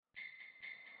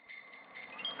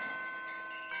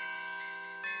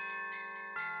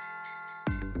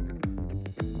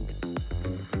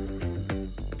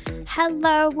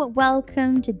Hello,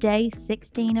 welcome to day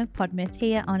 16 of Podmas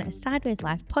here on a Sideways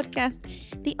Life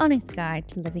podcast, the honest guide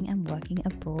to living and working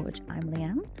abroad. I'm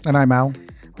Leanne. And I'm Al.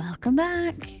 Welcome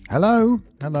back. Hello.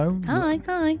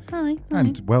 Hi.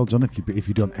 And well done if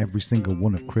you've done every single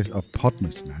one of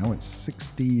Podmas now. It's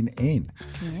 16 in.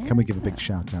 Yeah. Can we give a big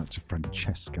shout out to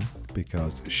Francesca,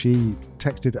 because she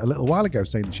texted a little while ago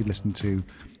saying that she listened to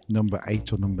number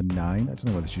 8 or number 9. I don't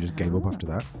know whether she just gave up after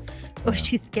that. Or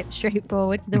she skipped straight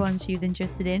forward to the ones she was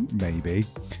interested in. Maybe.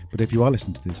 But if you are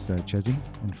listening to this, Chezzy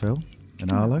and Phil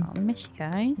and Arlo. I miss you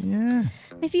guys. Yeah.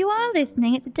 And if you are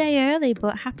listening, it's a day early,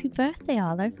 but happy birthday,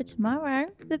 Arlo, for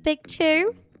tomorrow. The big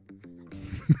 2.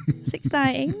 It's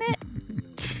exciting, isn't it?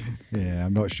 Yeah,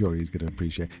 I'm not sure he's going to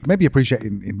appreciate. Maybe appreciate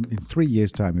in 3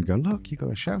 years' time and go, look, you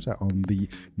got a shout out on the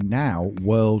now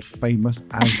world famous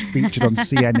as featured on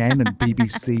CNN and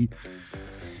BBC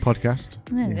podcast.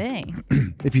 Maybe. Yeah.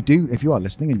 If you are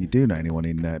listening and you do know anyone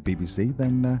in BBC,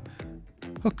 then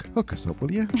hook us up,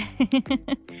 will you?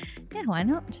 Yeah, why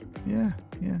not? Yeah.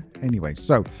 Anyway,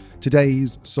 so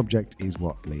today's subject is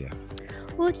what, Leah?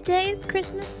 Well, today's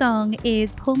Christmas song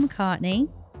is Paul McCartney,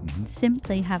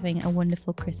 Simply Having a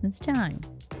Wonderful Christmas Time.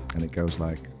 And it goes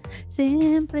like,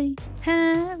 simply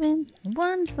having a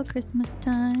wonderful Christmas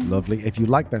time. Lovely. If you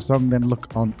like that song, then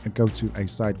go to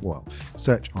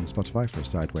search on Spotify for a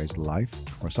Sideways Life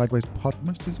or a Sideways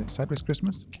Podmas, is it? Sideways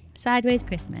Christmas? Sideways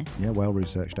Christmas. Yeah, well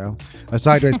researched, Al. A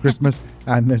Sideways Christmas,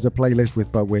 and there's a playlist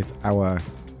with our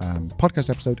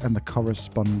podcast episode and the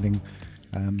corresponding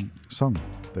song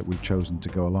that we've chosen to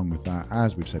go along with that.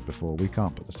 As we've said before, we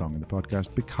can't put the song in the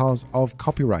podcast because of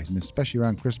copyright, and especially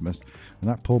around Christmas. And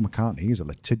that Paul McCartney is a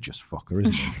litigious fucker,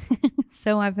 isn't he?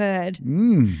 So I've heard.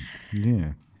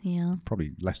 Yeah. Yeah.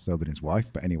 Probably less so than his wife,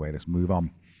 but anyway, let's move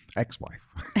on. Ex-wife.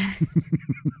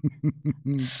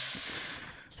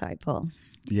 Sorry, Paul.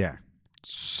 Yeah.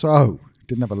 So,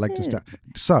 didn't have a leg to start.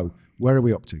 So, where are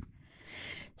we up to?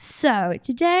 So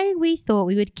today we thought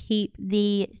we would keep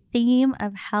the theme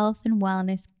of health and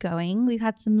wellness going. We've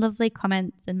had some lovely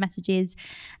comments and messages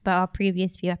about our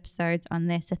previous few episodes on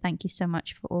this, so thank you so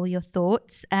much for all your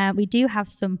thoughts. We do have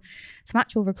some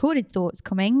actual recorded thoughts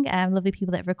coming. Lovely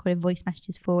people that have recorded voice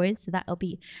messages for us, so that'll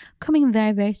be coming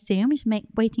very, very soon. We're just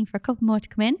waiting for a couple more to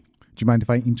come in. Do you mind if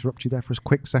I interrupt you there for a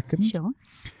quick second? Sure.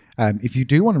 If you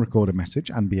do want to record a message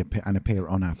and appear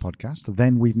on our podcast,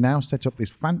 then we've now set up this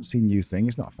fancy new thing.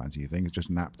 It's not a fancy new thing. It's just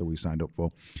an app that we signed up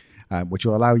for, which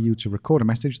will allow you to record a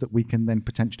message that we can then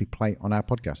potentially play on our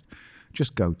podcast.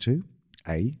 Just go to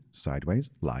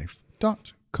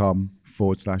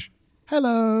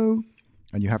sidewayslife.com/hello.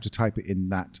 And you have to type it in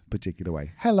that particular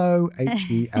way. Hello,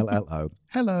 HELLO.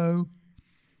 Hello.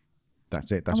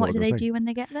 That's it. That's and what do they do when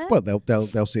they get there? Well,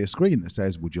 they'll see a screen that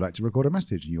says, "Would you like to record a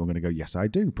message?" And you're going to go, "Yes, I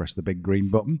do." Press the big green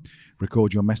button,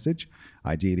 record your message.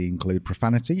 Ideally, include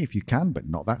profanity if you can, but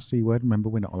not that C word. Remember,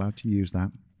 we're not allowed to use that.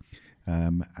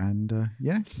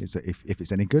 If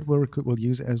it's any good, we'll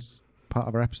use it as part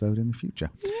of our episode in the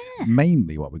future. Yeah.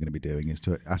 Mainly, what we're going to be doing is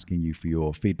asking you for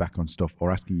your feedback on stuff,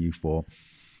 or asking you for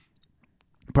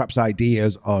perhaps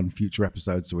ideas on future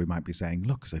episodes. So we might be saying,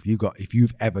 look, so if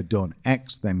you've ever done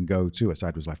X, then go to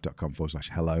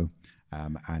sidewayslife.com/hello,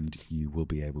 and you will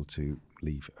be able to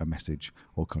leave a message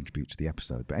or contribute to the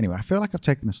episode. But anyway, I feel like I've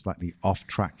taken us slightly off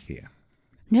track here.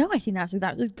 No, I think that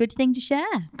was a good thing to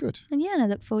share. Good. And yeah, I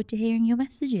look forward to hearing your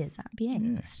messages. That'd be it.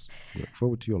 Yes. We look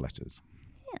forward to your letters.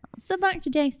 Yeah. So back to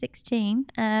day 16.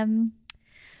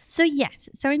 So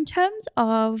in terms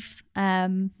of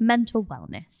mental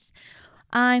wellness,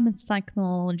 I'm a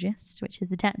psychologist, which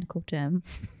is a technical term.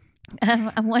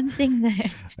 And one thing that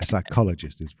a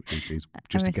psychologist is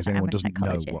just in case anyone doesn't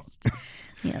know what.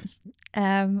 Yes,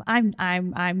 I'm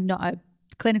not a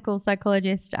clinical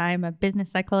psychologist. I'm a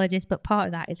business psychologist, but part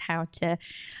of that is how to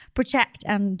protect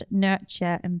and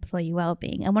nurture employee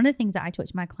well-being. And one of the things that I talk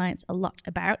to my clients a lot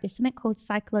about is something called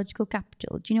psychological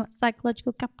capital. Do you know what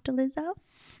psychological capital is, Al?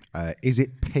 Is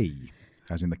it P?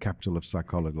 As in the capital of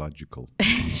psychological.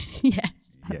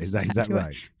 Yes. Yeah, is that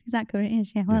right? Exactly what it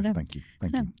is. Yeah. Well done. Thank you.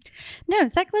 No,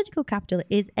 psychological capital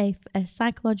is a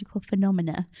psychological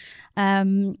phenomena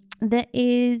that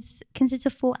consists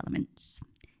of 4 elements.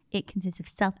 It consists of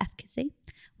self-efficacy,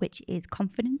 which is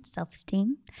confidence,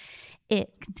 self-esteem.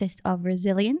 It consists of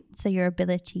resilience, so your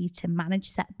ability to manage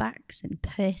setbacks and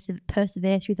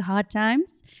persevere through the hard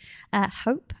times.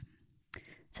 Hope,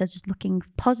 so just looking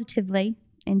positively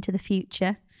into the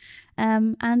future,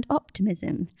 and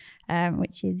optimism,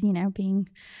 which is, being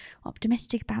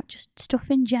optimistic about just stuff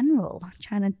in general,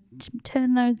 trying to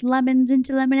turn those lemons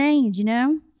into lemonade,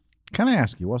 Can I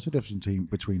ask you, what's the difference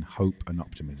between hope and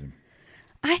optimism?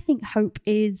 I think hope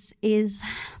is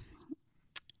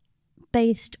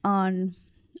based on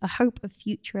a hope of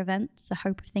future events, a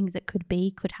hope of things that could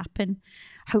be, could happen,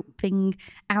 hoping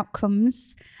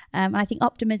outcomes. And I think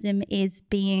optimism is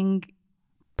being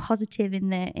positive in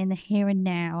the here and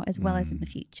now as well as in the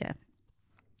future.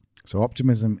 So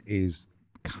optimism is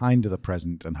kind of the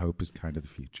present and hope is kind of the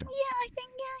future. Yeah, I think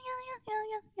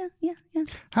yeah.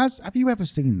 Have you ever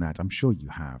seen that? I'm sure you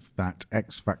have. That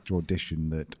X Factor audition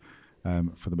that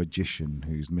for the magician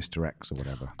who's Mr. X or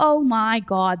whatever. Oh my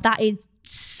God, that is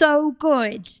so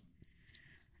good.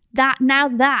 That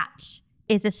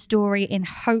is a story in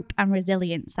hope and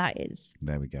resilience. That is.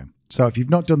 There we go. So if you've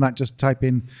not done that, just type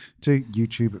in to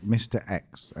YouTube Mr.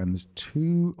 X, and there's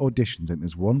 2 auditions. And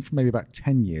there's one from maybe about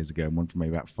 10 years ago and one from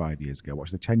maybe about 5 years ago.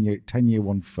 Watch the 10-year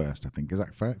one first, I think. Is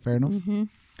that fair enough? Mm-hmm.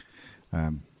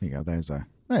 There you go.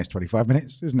 There's 25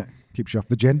 minutes, isn't it? Keeps you off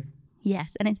the gin.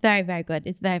 Yes, and it's very, very good.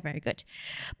 It's very, very good.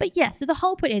 But yeah, so the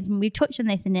whole point is, and we touched on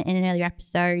this in an earlier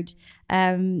episode,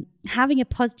 having a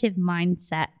positive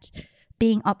mindset,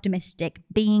 being optimistic,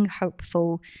 being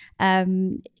hopeful,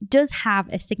 does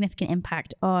have a significant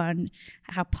impact on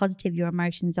how positive your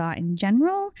emotions are in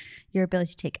general, your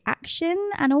ability to take action,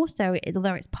 and also,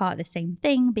 although it's part of the same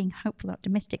thing, being hopeful and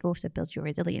optimistic also builds your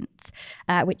resilience,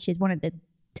 which is one of the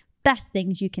best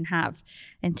things you can have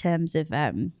in terms of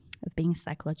being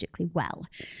psychologically well.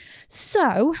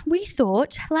 So we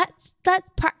thought, let's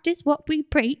practice what we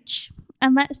preach,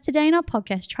 and let's today in our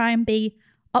podcast try and be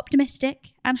optimistic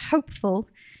and hopeful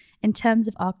in terms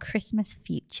of our Christmas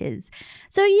futures.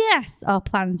 So yes, our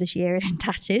plans this year are in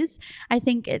tatters. I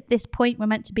think at this point we're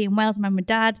meant to be in Wales with Mum and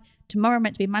Dad. Tomorrow we're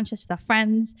meant to be in Manchester with our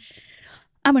friends.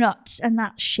 And we're not, and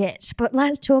that's shit. But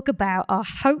let's talk about our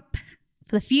hope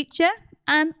for the future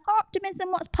and our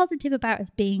optimism, what's positive about us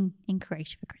being in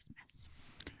Croatia for Christmas.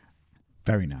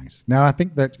 Very nice. Now, I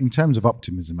think that in terms of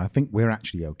optimism, I think we're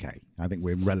actually okay. I think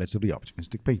we're relatively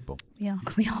optimistic people.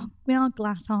 We are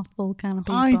glass half full kind of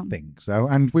people. I think so.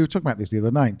 And we were talking about this the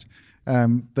other night,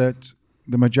 that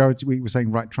the majority, we were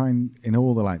saying, right, try and, in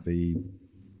all the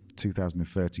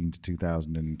 2013 to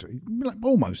 2000 and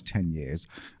almost 10 years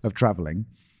of traveling,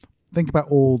 think about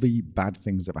all the bad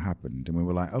things that have happened. And we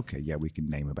were like, okay, yeah, we can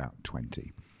name about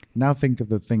 20. Now think of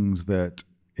the things that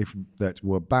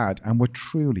were bad and were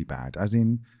truly bad, as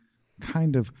in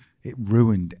kind of it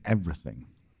ruined everything.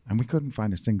 And we couldn't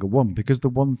find a single one, because the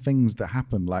one things that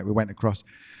happened, like we went across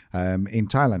in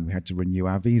Thailand, we had to renew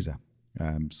our visa.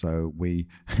 So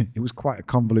it was quite a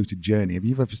convoluted journey. Have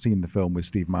you ever seen the film with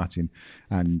Steve Martin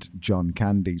and John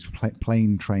Candy's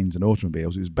Plane, Trains and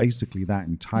Automobiles? It was basically that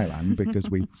in Thailand, because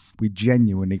we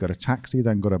genuinely got a taxi,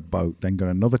 then got a boat, then got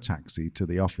another taxi to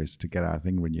the office to get our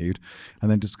thing renewed, and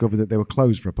then discovered that they were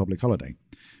closed for a public holiday.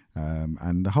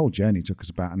 And the whole journey took us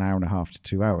about an hour and a half to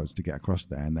 2 hours to get across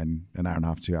there, and then an hour and a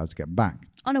half, 2 hours to get back.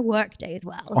 On a work day as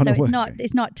well. On so a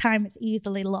it's not time that's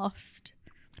easily lost.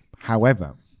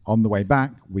 However, on the way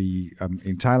back, we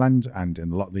in Thailand and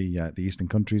in a lot of the eastern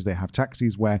countries, they have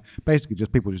taxis where basically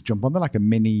just people just jump on. They're like a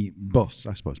mini bus,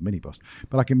 I suppose,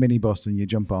 but like a mini bus, and you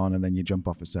jump on and then you jump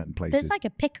off at certain places. But it's like a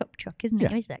pickup truck, isn't it? Yeah.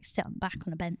 You just like sit on the back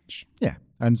on a bench. Yeah,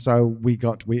 and so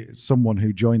someone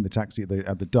who joined the taxi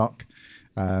at the dock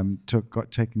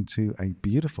got taken to a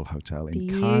beautiful hotel in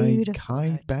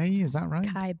Kai Bay. Is that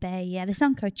right? Kai Bay, yeah. It's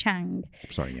on Koh Chang.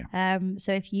 Sorry, yeah.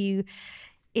 So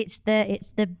it's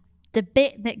the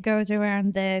bit that goes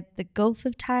around the Gulf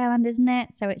of Thailand, isn't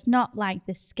it? So it's not like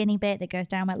the skinny bit that goes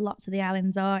down where lots of the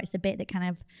islands are. It's a bit that kind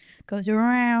of goes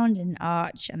around an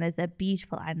arch, and there's a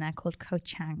beautiful island there called Koh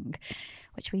Chang,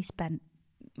 which we spent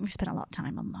a lot of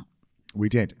time on that. We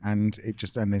did, and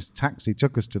this taxi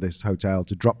took us to this hotel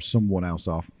to drop someone else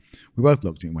off. We both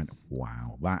looked at it and went,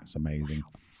 "Wow, that's amazing."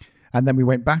 And then we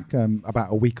went back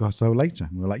about a week or so later,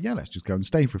 and we were like, "Yeah, let's just go and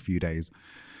stay for a few days."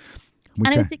 And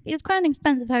it was quite an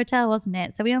expensive hotel, wasn't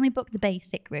it? So we only booked the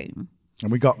basic room. And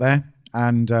we got there,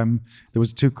 and there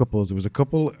was 2 couples. There was a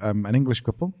couple, an English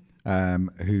couple,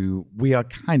 who we are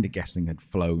kind of guessing had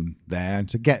flown there. And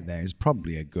to get there is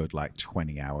probably a good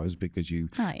 20 hours, because you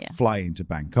fly into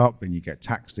Bangkok, then you get a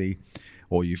taxi,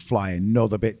 or you fly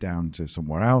another bit down to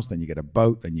somewhere else, then you get a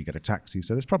boat, then you get a taxi.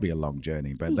 So there's probably a long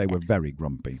journey, but they were very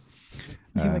grumpy.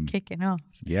 They were kicking off.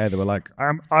 Yeah, they were like,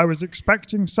 I was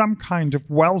expecting some kind of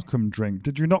welcome drink.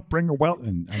 Did you not bring a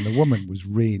welcome? And the woman was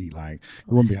really the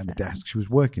woman behind the desk, she was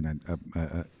working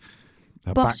her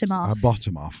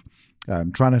bottom off,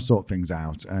 trying to sort things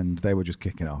out, and they were just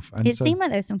kicking off. And it seemed like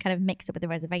there was some kind of mix-up with the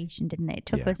reservation, didn't it? It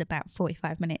took us about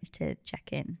 45 minutes to check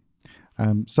in.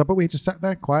 But we just sat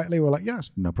there quietly. We're like,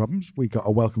 yes, no problems. We got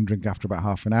a welcome drink after about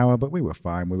half an hour, but we were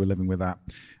fine. We were living with that.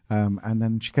 And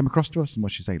then she came across to us, and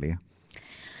what did she say, Leah?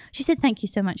 She said, "Thank you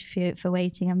so much for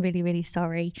waiting. I'm really, really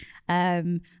sorry.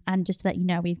 And just to let you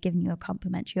know, we've given you a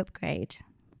complimentary upgrade."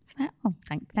 Oh,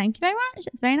 thank you very much.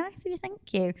 That's very nice of you.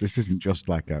 Thank you. This isn't just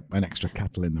like an extra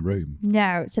kettle in the room.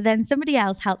 No. So then somebody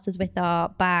else helps us with our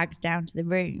bags down to the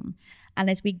room. And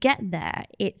as we get there,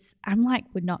 I'm like,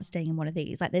 we're not staying in one of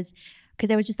these. Like because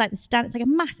there was just like it's like a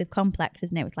massive complex,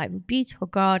 isn't it? With like beautiful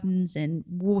gardens and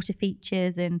water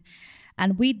features and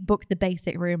we'd booked the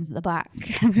basic rooms at the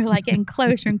back. And we were like getting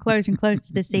closer and closer and closer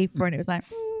to the seafront. It was like,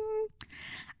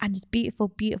 and just beautiful,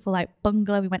 beautiful like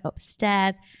bungalow. We went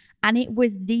upstairs. And it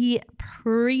was the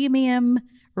premium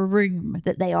room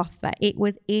that they offer. It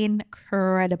was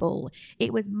incredible.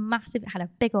 It was massive. It had a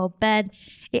big old bed.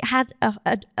 It had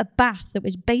a bath that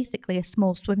was basically a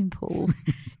small swimming pool.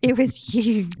 It was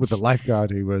huge. With a lifeguard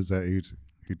who was who'd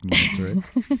monitor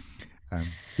it.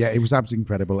 It was absolutely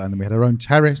incredible. And then we had our own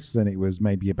terrace, and it was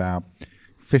maybe about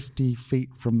 50 feet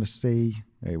from the sea.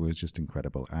 It was just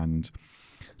incredible. And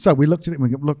so we looked at it and we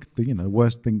go, look, the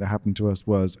worst thing that happened to us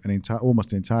was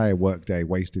almost an entire work day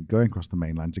wasted going across the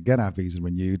mainland to get our visa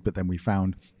renewed. But then we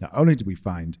found, not only did we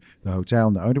find the hotel,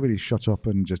 not only did we shut up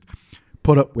and just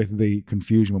put up with the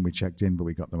confusion when we checked in, but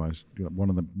we got the most,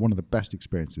 one of the best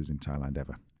experiences in Thailand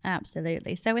ever.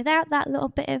 Absolutely. So without that little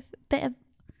bit of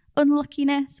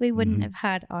unluckiness, we wouldn't have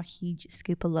had our huge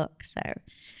scoop of luck.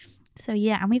 So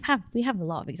yeah, and we have a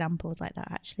lot of examples like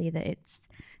that actually, that it's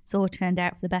all turned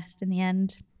out for the best in the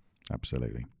end.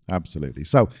 Absolutely.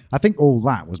 So I think all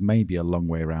that was maybe a long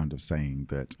way around of saying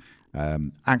that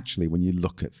actually when you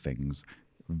look at things,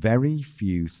 very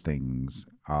few things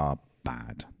are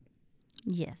bad.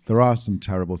 Yes. There are some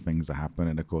terrible things that happen,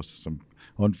 and of course some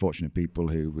unfortunate people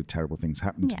who with terrible things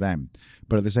happen to them.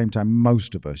 But at the same time,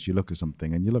 most of us, you look at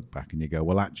something and you look back and you go,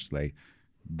 well, actually,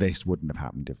 this wouldn't have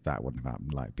happened if that wouldn't have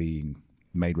happened, like being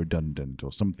made redundant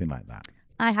or something like that.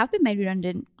 I have been made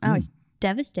redundant. I was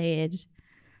devastated.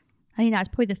 I think that was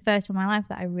probably the first time in my life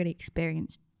that I really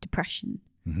experienced depression.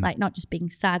 Like not just being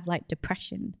sad, like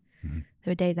depression. There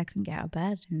were days I couldn't get out of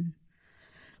bed.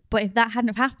 But if that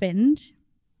hadn't have happened,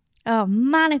 oh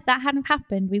man, if that hadn't have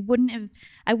happened,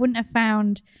 I wouldn't have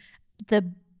found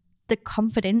the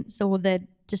confidence or the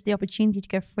opportunity to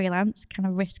go freelance, kind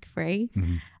of risk free.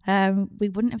 We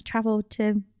wouldn't have traveled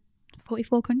to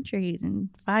 44 countries in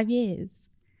 5 years.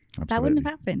 Absolutely. That wouldn't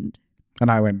have happened.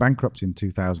 And I went bankrupt in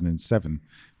 2007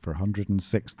 for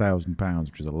 £106,000,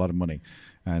 which is a lot of money.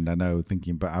 And I know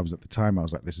but I was at the time, I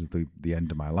was like, this is the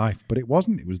end of my life. But it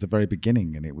wasn't. It was the very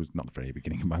beginning. And it was not the very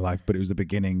beginning of my life, but it was the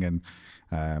beginning. And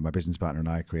my business partner and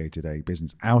I created a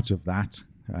business out of that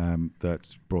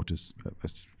that brought us a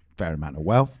fair amount of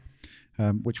wealth,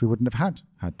 which we wouldn't have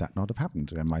had that not have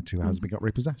happened. And my two houses got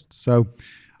repossessed. So,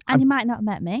 and you might not have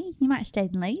met me. You might have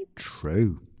stayed in Leeds.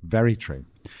 True. Very true.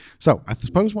 So I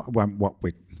suppose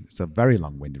it's a very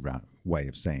long-winded way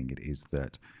of saying it is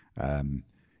that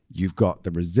you've got the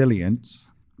resilience,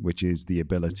 which is the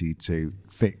ability to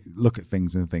look at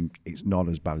things and think it's not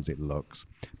as bad as it looks.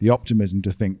 The optimism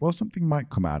to think, well, something might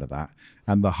come out of that,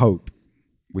 and the hope,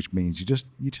 which means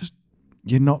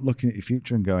you're not looking at your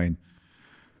future and going,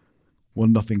 well,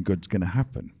 nothing good's going to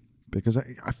happen, because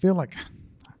I feel like.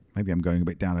 Maybe I'm going a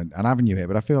bit down an avenue here,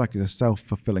 but I feel like it's a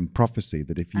self-fulfilling prophecy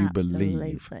that if you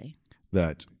believe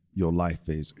that your life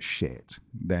is shit,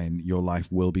 then your life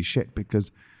will be shit,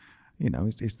 because,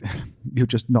 it's you're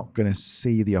just not going to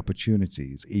see the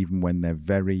opportunities, even when they're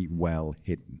very well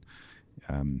hidden.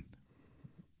 And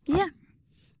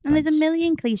there's a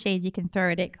million cliches you can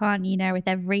throw at it, can't you? With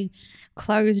every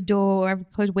closed door, every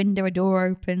closed window, a door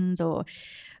opens,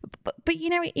 but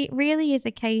it really is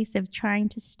a case of trying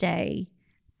to stay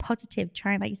positive,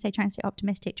 like you say, trying to stay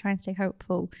optimistic, trying to stay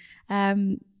hopeful,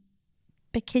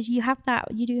 because you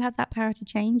do have that power to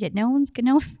change it. When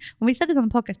we said this on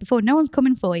the podcast before, no one's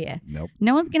coming for you. Nope.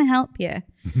 No one's going to help you.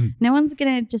 No one's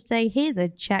going to just say, here's a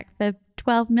check for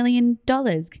 $12 million.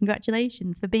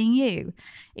 Congratulations for being you.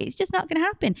 It's just not going to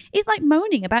happen. It's like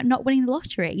moaning about not winning the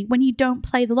lottery when you don't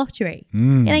play the lottery. It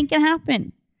ain't going to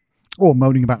happen. Or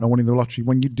moaning about not winning the lottery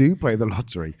when you do play the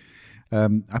lottery.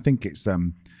 I think it's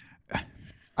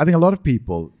I think a lot of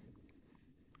people,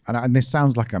 and this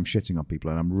sounds like I'm shitting on people,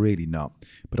 and I'm really not,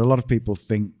 but a lot of people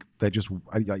think they're just,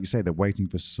 like you say, they're waiting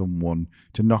for someone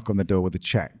to knock on the door with a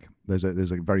check. There's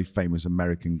a very famous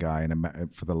American guy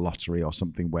for the lottery or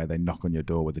something where they knock on your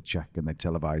door with a check and they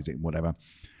televise it and whatever.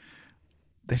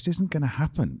 This isn't going to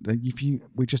happen.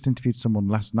 We just interviewed someone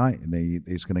last night, and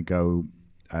it's going to go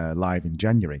live in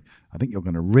January. I think you're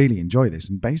going to really enjoy this.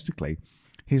 And basically,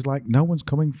 He's like, no one's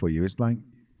coming for you. It's like,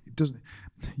 it doesn't.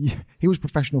 He was a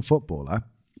professional footballer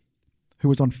who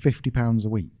was on £50 a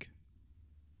week.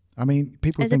 I mean,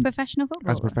 people As think a professional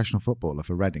footballer? as a professional footballer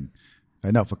for Reading,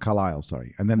 no, for Carlisle,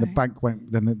 sorry. And then the bank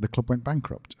went, then the club went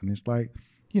bankrupt, and it's like,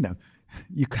 you know,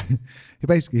 you can,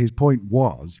 basically his point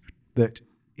was that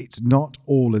it's not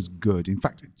all as good. In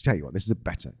fact, tell you what, this is a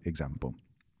better example.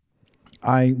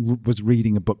 I was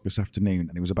reading a book this afternoon,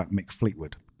 and it was about Mick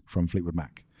Fleetwood from Fleetwood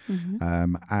Mac,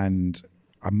 and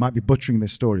I might be butchering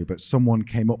this story, but someone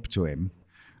came up to him,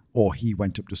 or he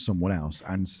went up to someone else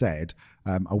and said,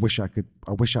 I wish I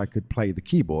could play the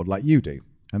keyboard like you do.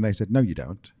 And they said, no, you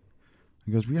don't.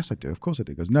 He goes, well, yes, I do. Of course I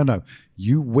do. He goes, no,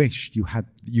 you wish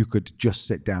you could just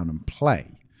sit down and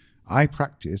play. I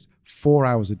practice 4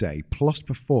 hours a day plus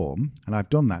perform, and I've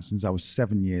done that since I was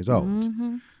 7 years old.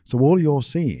 So all you're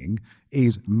seeing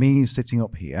is me sitting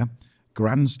up here,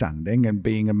 grandstanding and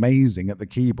being amazing at the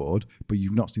keyboard, but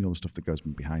you've not seen all the stuff that goes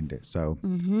behind it. So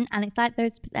and it's like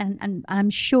those, and I'm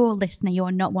sure, listener, you're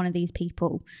not one of these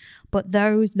people, but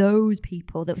those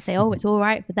people that would say, oh, it's all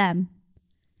right for them.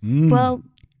 Well,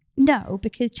 no,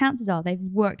 because chances are they've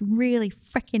worked really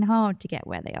freaking hard to get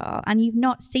where they are, and you've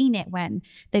not seen it when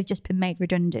they've just been made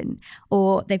redundant,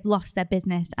 or they've lost their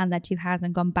business and their two houses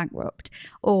and gone bankrupt,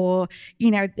 or,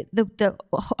 you know, the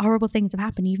horrible things have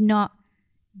happened. You've not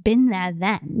been there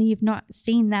then. You've not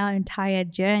seen their entire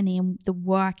journey and the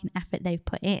work and effort they've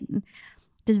put in.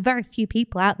 There's very few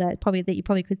people out there probably that you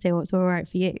probably could say, well, it's all right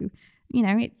for you. You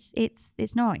know,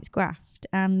 it's not, it's graft.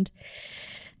 And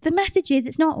the message is,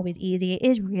 it's not always easy. It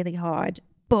is really hard,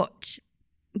 but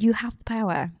you have the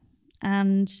power,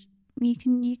 and you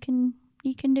can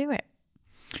do it.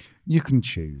 you can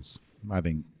choose. I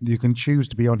think you can choose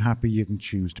to be unhappy. You can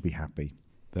choose to be happy.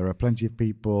 There are plenty of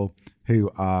people who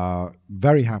are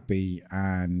very happy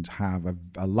and have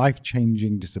a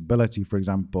life-changing disability, for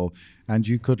example, and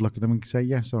you could look at them and say,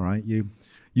 yes, all right, you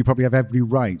probably have every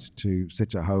right to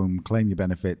sit at home, claim your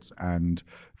benefits, and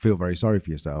feel very sorry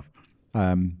for yourself.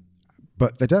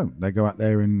 But they don't. They go out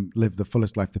there and live the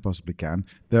fullest life they possibly can.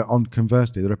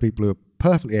 Conversely, there are people who are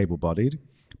perfectly able-bodied,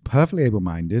 perfectly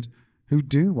able-minded, who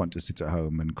do want to sit at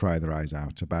home and cry their eyes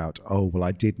out about, oh, well,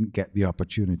 I didn't get the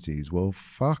opportunities. Well,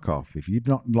 fuck off. If you've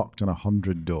not knocked on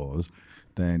 100 doors,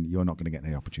 then you're not going to get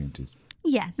any opportunities.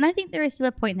 Yes, and I think there is still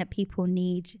a point that people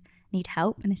need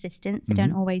help and assistance. They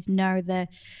don't always know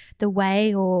the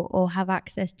way or have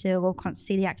access to, or can't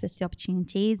see the access to the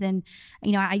opportunities. And,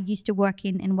 you know, I used to work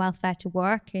in welfare to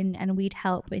work, and we'd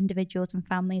help individuals and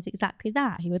families exactly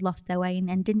that, who had lost their way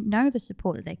and didn't know the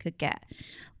support that they could get.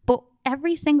 But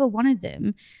every single one of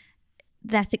them,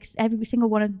 every single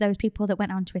one of those people that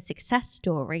went on to a success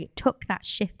story took that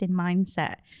shift in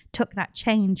mindset, took that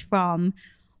change from,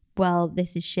 well,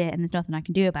 this is shit and there's nothing I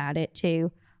can do about it,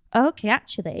 to, okay,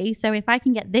 actually, so if I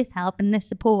can get this help and this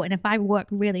support, and if I work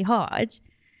really hard,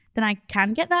 then I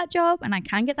can get that job and I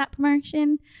can get that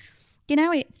promotion. You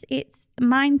know, it's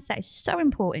mindset is so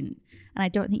important, and I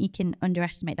don't think you can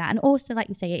underestimate that. And also, like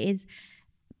you say, it is,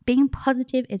 being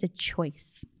positive is a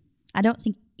choice. I don't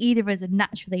think either of us are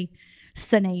naturally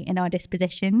sunny in our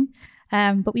disposition,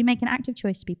 but we make an active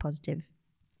choice to be positive.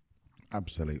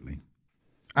 Absolutely.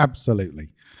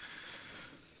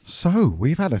 So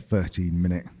we've had a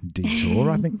 13-minute detour.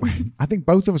 I think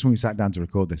both of us, when we sat down to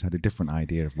record this, had a different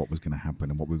idea of what was going to happen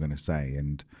and what we were going to say.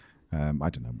 And I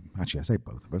don't know. Actually, I say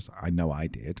both of us. I know I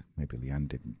did. Maybe Leanne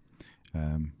didn't.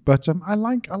 But I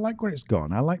like where it's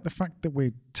gone. I like the fact that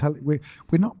we're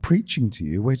not preaching to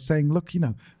you. We're saying, look, you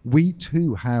know, we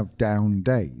too have down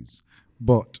days,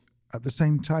 but at the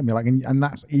same time, you're like, and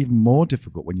that's even more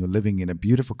difficult when you're living in a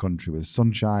beautiful country with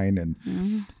sunshine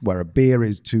and where a beer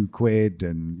is £2,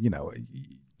 and you know,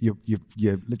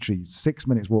 you're literally 6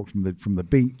 minutes walk from the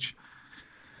beach,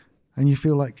 and you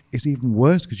feel like it's even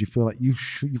worse because you feel like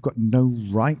you've got no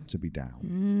right to be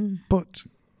down. But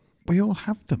we all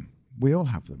have them.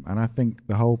 And I think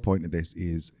the whole point of this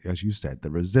is, as you said, the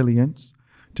resilience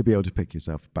to be able to pick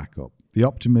yourself back up, the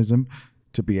optimism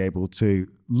to be able to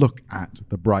look at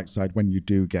the bright side when you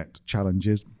do get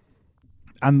challenges,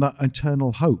 and the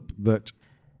eternal hope that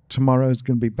tomorrow's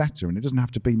going to be better. And it doesn't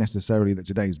have to be necessarily that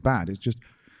today's bad. It's just,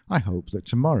 I hope that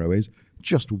tomorrow is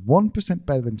just 1%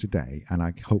 better than today. And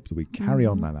I hope that we carry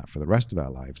on like that for the rest of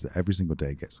our lives, that every single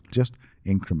day gets just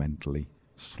incrementally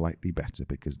slightly better,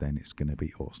 because then it's going to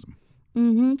be awesome.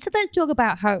 So let's talk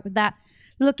about hope, that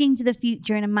looking to the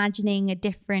future and imagining a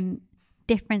different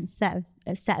set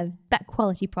of better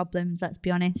quality problems, let's be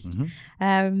honest.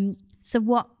 So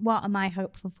what am I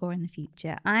hopeful for in the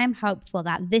future? I am hopeful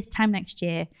that this time next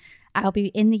year I'll be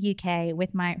in the UK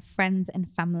with my friends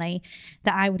and family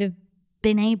that I would have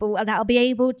that I'll be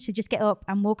able to just get up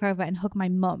and walk over and hug my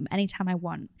mum anytime I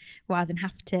want, rather than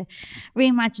have to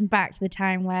reimagine back to the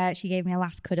time where she gave me a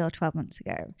last cuddle 12 months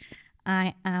ago.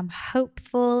 I am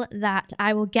hopeful that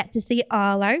I will get to see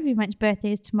Arlo, who mentioned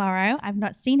birthday is tomorrow. I've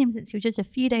not seen him since he was just a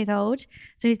few days old,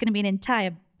 so he's going to be an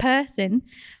entire person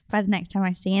by the next time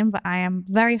I see him. But I am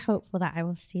very hopeful that I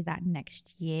will see that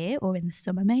next year or in the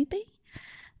summer maybe.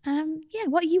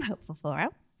 What are you hopeful for,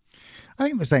 Al? I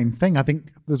think the same thing. I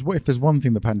think if there's one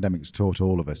thing the pandemic's taught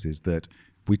all of us is that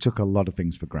we took a lot of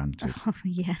things for granted. Oh,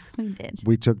 yeah, we did.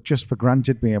 We took just for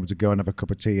granted being able to go and have a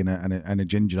cup of tea and a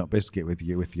ginger nut biscuit with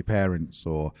your parents,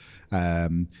 or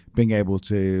being able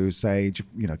to say,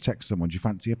 text someone, do you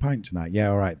fancy a pint tonight? Yeah,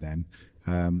 all right then.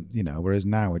 Whereas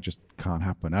now it just can't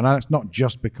happen. And that's not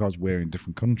just because we're in a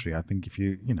different country. I think if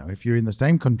you're in the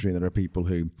same country, there are people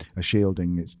who are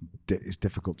shielding. It's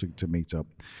difficult to meet up.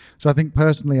 So I think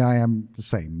personally, I am the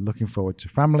same. Looking forward to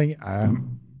family.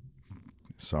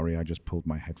 Sorry, I just pulled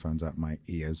my headphones out of my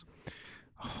ears.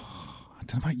 I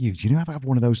don't know about you. Do you ever have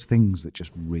one of those things that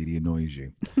just really annoys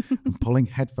you? And pulling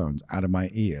headphones out of my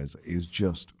ears is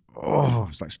just,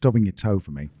 it's like stubbing your toe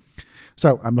for me.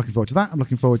 So I'm looking forward to that. I'm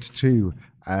looking forward to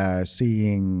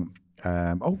seeing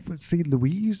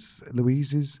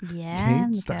Louise's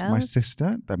kids. That's my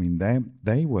sister. I mean,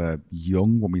 they were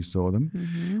young when we saw them.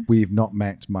 Mm-hmm. We've not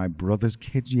met my brother's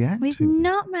kids yet. We've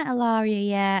not met Ilaria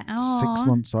yet. Aww. 6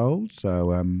 months old.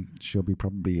 So she'll be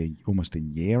probably almost a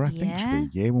year, I think. She'll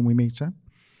be a year when we meet her.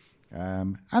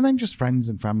 And then just friends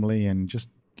and family and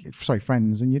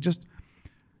friends. And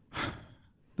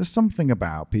there's something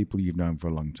about people you've known for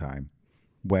a long time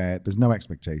where there's no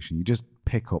expectation. You just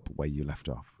pick up where you left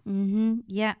off. Mm-hmm.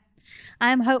 Yeah.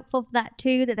 I'm hopeful for that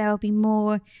too, that there will be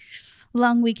more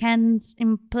long weekends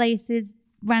in places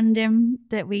random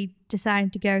that we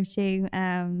decide to go to.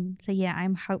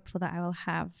 I'm hopeful that I will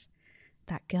have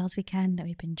that girls' weekend that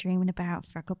we've been dreaming about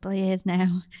for a couple of years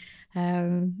now.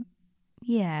 And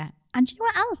do you know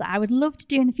what else I would love to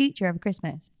do in the future over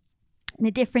Christmas? In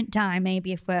a different time,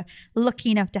 maybe if we're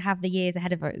lucky enough to have the years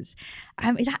ahead of us,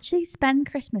 is actually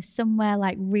spend Christmas somewhere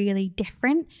like really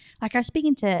different. Like I was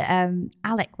speaking to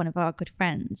Alec, one of our good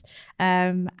friends,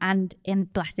 and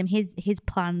bless him, his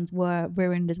plans were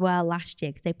ruined as well last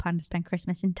year because they planned to spend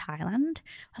Christmas in Thailand.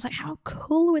 I was like, how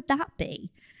cool would that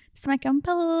be? Something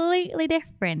completely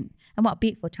different, and what a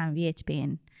beautiful time of year to be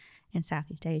in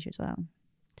Southeast Asia as well.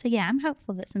 So yeah, I'm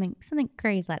hopeful that something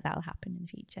crazy like that will happen in the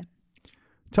future.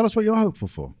 Tell us what you're hopeful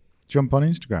for. Jump on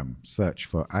Instagram, search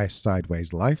for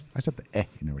Sideways Life. I said the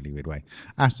in a really weird way.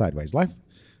 Sideways Life.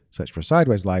 Search for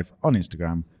Sideways Life on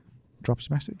Instagram. Drop us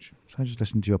a message. So just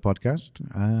listen to your podcast,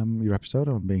 your episode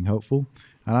on being hopeful.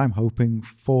 And I'm hoping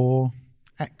for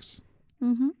X.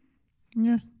 Mm-hmm.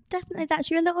 Yeah. Definitely.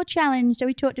 That's your little challenge. So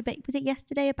we talked a bit, was it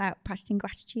yesterday, about practicing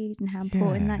gratitude and how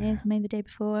important that is, or maybe the day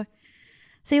before.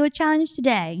 So your challenge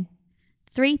today,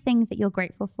 3 things that you're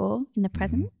grateful for in the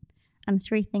present. Mm-hmm. And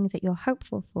 3 things that you're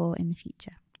hopeful for in the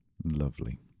future.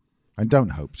 Lovely. I don't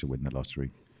hope to win the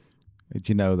lottery. Do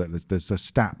you know that there's a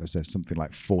stat that says something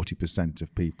like 40%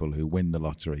 of people who win the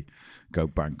lottery go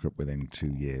bankrupt within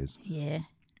 2 years? Yeah.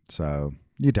 So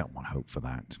you don't want hope for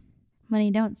that.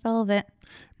 Money don't solve it.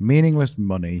 Meaningless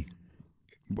money.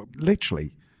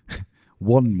 Literally,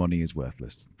 one money is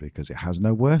worthless because it has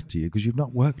no worth to you because you've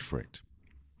not worked for it.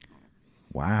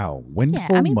 Wow,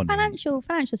 windfall money.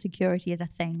 Financial security is a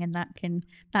thing, and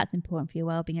that's important for your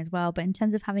well-being as well. But in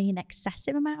terms of having an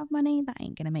excessive amount of money, that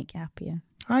ain't going to make you happier.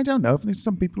 I don't know. For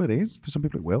some people it is. For some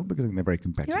people it will, because I think they're very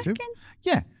competitive. You reckon?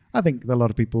 Yeah, I think a lot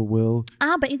of people will.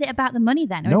 But is it about the money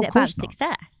then, or is it about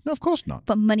success? No, of course not.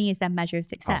 But money is their measure of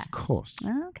success. Of course.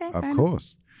 Oh, okay. Of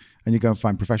course. And you go and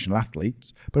find professional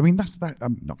athletes. But I mean, that's that.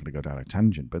 I'm not going to go down a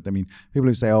tangent, but I mean, people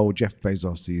who say, oh, Jeff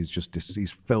Bezos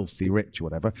he's filthy rich or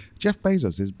whatever. Jeff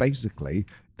Bezos is basically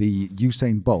the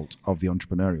Usain Bolt of the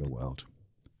entrepreneurial world.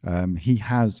 He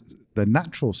has the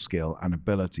natural skill and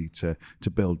ability to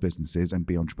build businesses and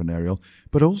be entrepreneurial,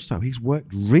 but also he's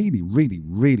worked really, really,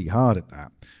 really hard at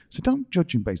that. So don't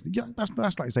judge him based. Yeah,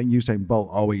 that's like saying Usain Bolt,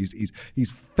 oh, he's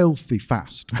filthy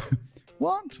fast.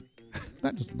 What?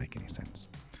 That doesn't make any sense.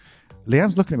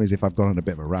 Leanne's looking at me as if I've gone on a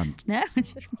bit of a rant. No,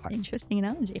 it's just an interesting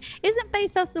analogy. Isn't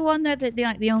Bezos the one, though, that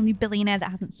the only billionaire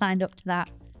that hasn't signed up to that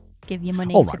give you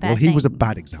money? All right, well, he was a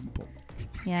bad example.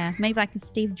 Yeah, maybe like a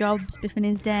Steve Jobs in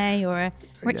his day, or a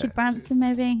Richard Branson,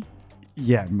 maybe.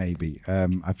 Yeah, maybe.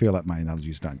 I feel like my analogy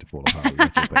is starting to fall apart a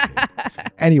little bit here.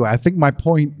 Anyway, I think my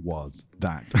point was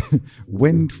that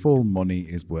windfall money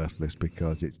is worthless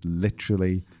because it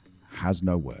literally has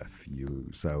no worth.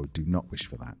 So do not wish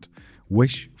for that.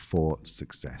 Wish for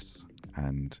success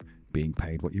and being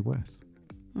paid what you're worth.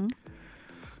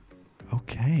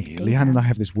 Okay. Yeah. Leanne and I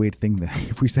have this weird thing that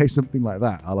if we say something like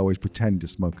that, I'll always pretend to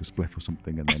smoke a spliff or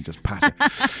something and then just pass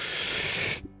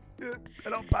it.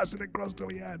 And I'll pass it across to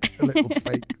Leanne. A little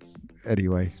fake.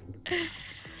 Anyway.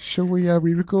 Shall we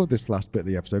re-record this last bit of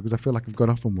the episode? Because I feel like I've gone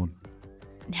off on one.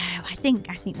 No, I think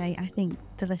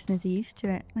the listeners are used to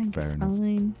it. I think Fair it's enough.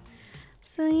 fine.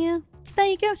 So yeah. So there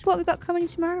you go. So what we've got coming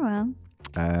tomorrow, Al?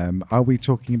 Are we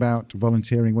talking about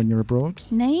volunteering when you're abroad?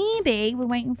 Maybe. We're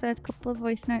waiting for those couple of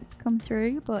voice notes to come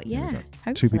through. But There we yeah, go.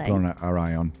 hopefully. 2 people on our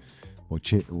eye on. We'll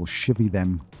chivvy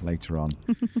them later on.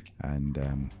 And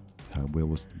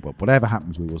whatever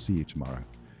happens, we will see you tomorrow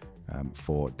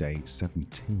for day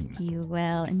 17. You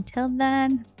will. Until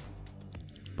then.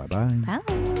 Bye-bye. Bye.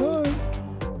 Bye.